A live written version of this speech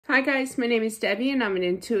Hi guys, my name is Debbie and I'm an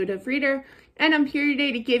intuitive reader, and I'm here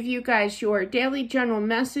today to give you guys your daily general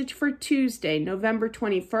message for Tuesday, November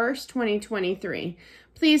 21st, 2023.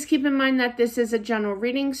 Please keep in mind that this is a general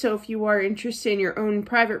reading, so if you are interested in your own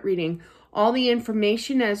private reading, all the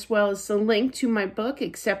information as well as the link to my book,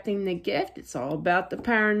 Accepting the Gift, it's all about the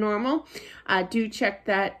paranormal, do check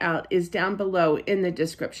that out, is down below in the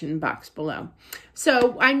description box below.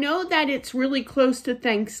 So I know that it's really close to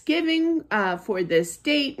Thanksgiving for this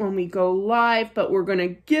date when we go live, but we're going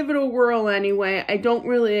to give it a whirl anyway. I don't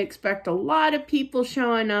really expect a lot of people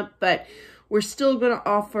showing up, but we're still going to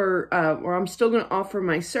offer, I'm still going to offer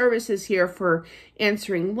my services here for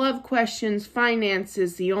answering love questions,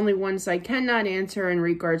 finances, the only ones I cannot answer in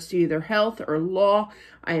regards to either health or law.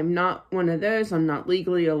 I am not one of those. I'm not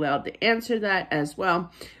legally allowed to answer that as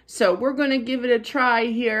well. So we're going to give it a try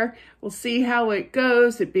here. We'll see how it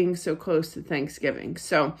goes, it being so close to Thanksgiving.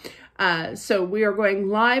 So we are going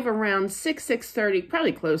live around 6:30,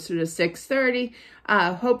 probably closer to 6:30.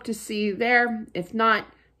 Hope to see you there. If not,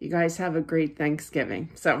 you guys have a great Thanksgiving.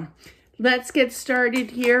 So let's get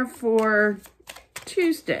started here for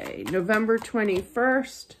Tuesday, November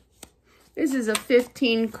 21st. This is a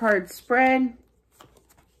 15-card spread.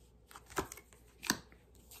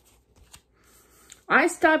 I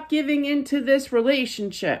stopped giving into this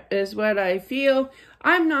relationship is what I feel.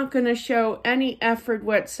 I'm not going to show any effort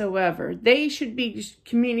whatsoever. They should be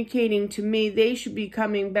communicating to me. They should be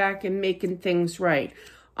coming back and making things right.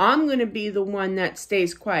 I'm going to be the one that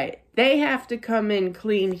stays quiet. They have to come in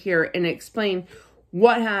clean here and explain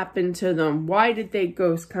what happened to them. Why did they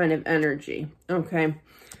ghost kind of energy? Okay,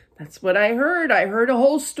 that's what I heard. I heard a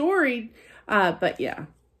whole story, but yeah.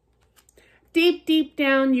 Deep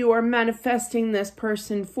down, you are manifesting this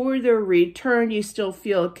person for their return. You still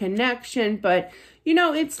feel a connection, but you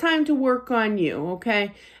know, it's time to work on you,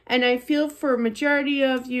 okay? And I feel for a majority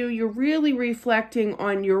of you, you're really reflecting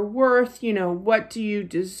on your worth. You know, what do you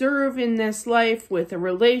deserve in this life with a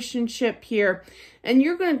relationship here? And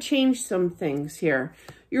you're going to change some things here.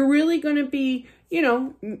 You're really going to be, you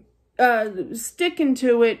know, sticking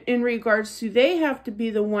to it in regards to they have to be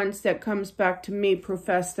the ones that comes back to me,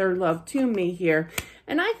 profess their love to me here.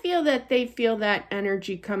 And I feel that they feel that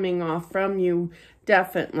energy coming off from you.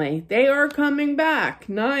 Definitely. They are coming back.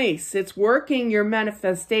 Nice. It's working. Your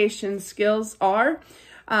manifestation skills are.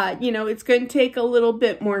 You know, it's going to take a little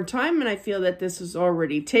bit more time, and I feel that this has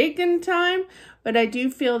already taken time, but I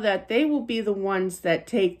do feel that they will be the ones that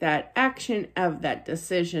take that action of that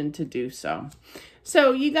decision to do so.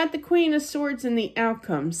 So you got the Queen of Swords in the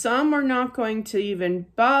outcome. Some are not going to even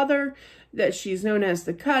bother that she's known as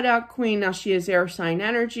the cutout queen. Now she is air sign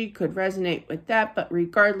energy, could resonate with that, but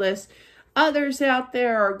regardless, others out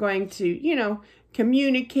there are going to, you know,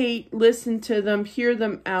 communicate, listen to them, hear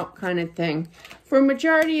them out kind of thing. For a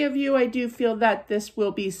majority of you, I do feel that this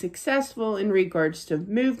will be successful in regards to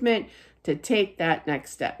movement to take that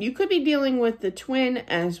next step. You could be dealing with the twin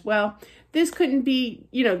as well. This couldn't be,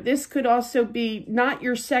 you know, this could also be not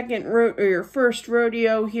your second or your first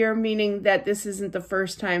rodeo here, meaning that this isn't the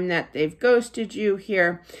first time that they've ghosted you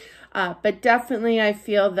here. But definitely I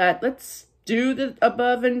feel that let's do the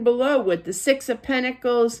above and below with the Six of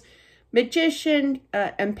Pentacles, Magician,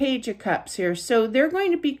 and Page of Cups here. So they're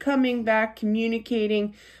going to be coming back,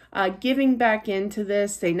 communicating, giving back into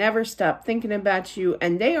this. They never stop thinking about you,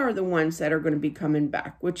 and they are the ones that are going to be coming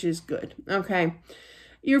back, which is good. Okay.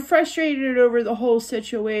 You're frustrated over the whole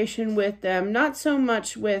situation with them, not so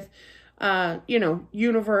much with, you know,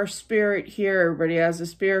 universe, spirit here. Everybody has a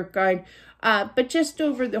spirit guide. But just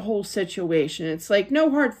over the whole situation. It's like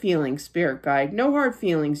no hard feelings, spirit guide, no hard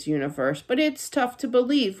feelings, universe. But it's tough to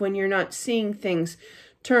believe when you're not seeing things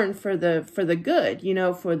turn for the good, you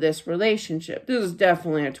know, for this relationship. This is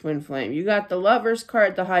definitely a twin flame. You got the Lover's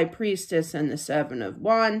card, the High Priestess, and the Seven of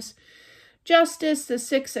Wands. Justice, the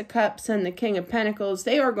Six of Cups, and the King of Pentacles,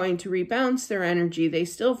 they are going to rebalance their energy. They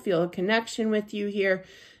still feel a connection with you here.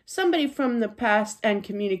 Somebody from the past, and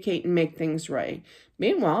communicate and make things right.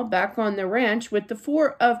 Meanwhile, back on the ranch with the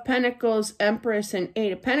Four of Pentacles, Empress, and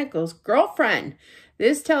Eight of Pentacles, girlfriend.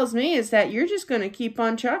 This tells me is that you're just going to keep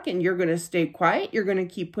on trucking. You're going to stay quiet. You're going to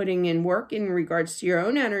keep putting in work in regards to your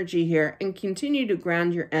own energy here and continue to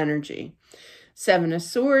ground your energy. Seven of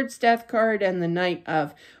Swords, Death card, and the Knight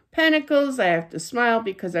of Pentacles. I have to smile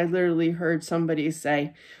because I literally heard somebody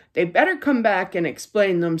say, they better come back and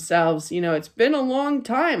explain themselves. You know, it's been a long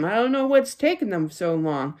time. I don't know what's taken them so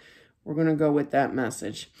long. We're going to go with that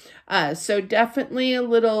message. So definitely a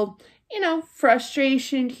little, you know,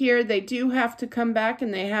 frustration here. They do have to come back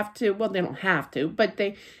and they have to, well, they don't have to, but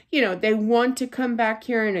they, you know, they want to come back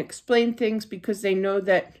here and explain things because they know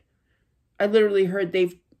that I literally heard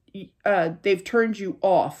they've they've turned you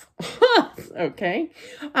off. Okay?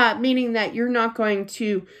 Meaning that you're not going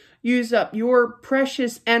to use up your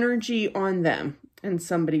precious energy on them. And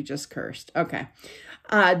somebody just cursed. Okay.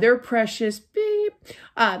 They're precious. Beep.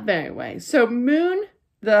 But anyway, so Moon,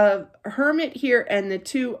 the Hermit here, and the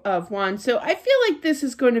Two of Wands. So I feel like this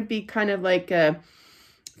is going to be kind of like a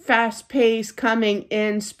fast pace, coming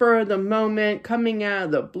in, spur of the moment, coming out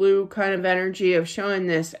of the blue kind of energy of showing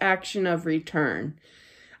this action of return.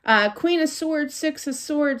 Queen of Swords, Six of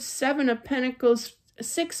Swords, Seven of Pentacles,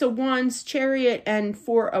 Six of Wands, Chariot, and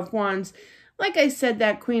Four of Wands. Like I said,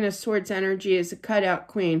 that Queen of Swords energy is a cutout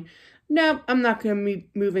queen. Nope, I'm not going to be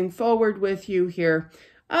moving forward with you here.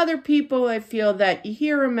 Other people, I feel that you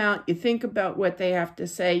hear them out, you think about what they have to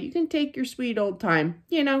say. You can take your sweet old time.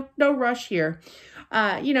 You know, no rush here.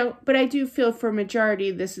 But I do feel for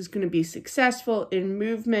majority, this is going to be successful in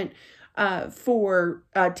movement for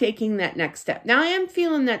taking that next step. Now, I am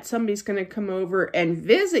feeling that somebody's going to come over and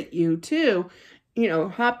visit you too. You know,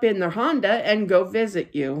 hop in their Honda and go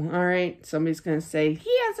visit you. All right. Somebody's going to say,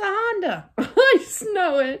 he has a Honda. I just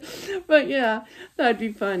know it. But yeah, that'd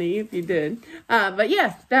be funny if you did. But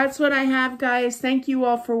yeah, that's what I have, guys. Thank you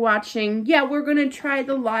all for watching. Yeah, we're going to try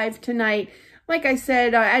the live tonight. Like I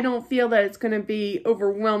said, I don't feel that it's going to be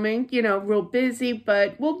overwhelming, you know, real busy,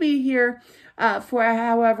 but we'll be here for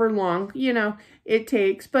however long, you know, it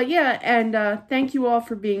takes. But yeah, and thank you all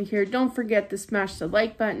for being here. Don't forget to smash the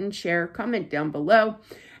like button, share, comment down below,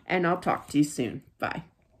 and I'll talk to you soon. Bye.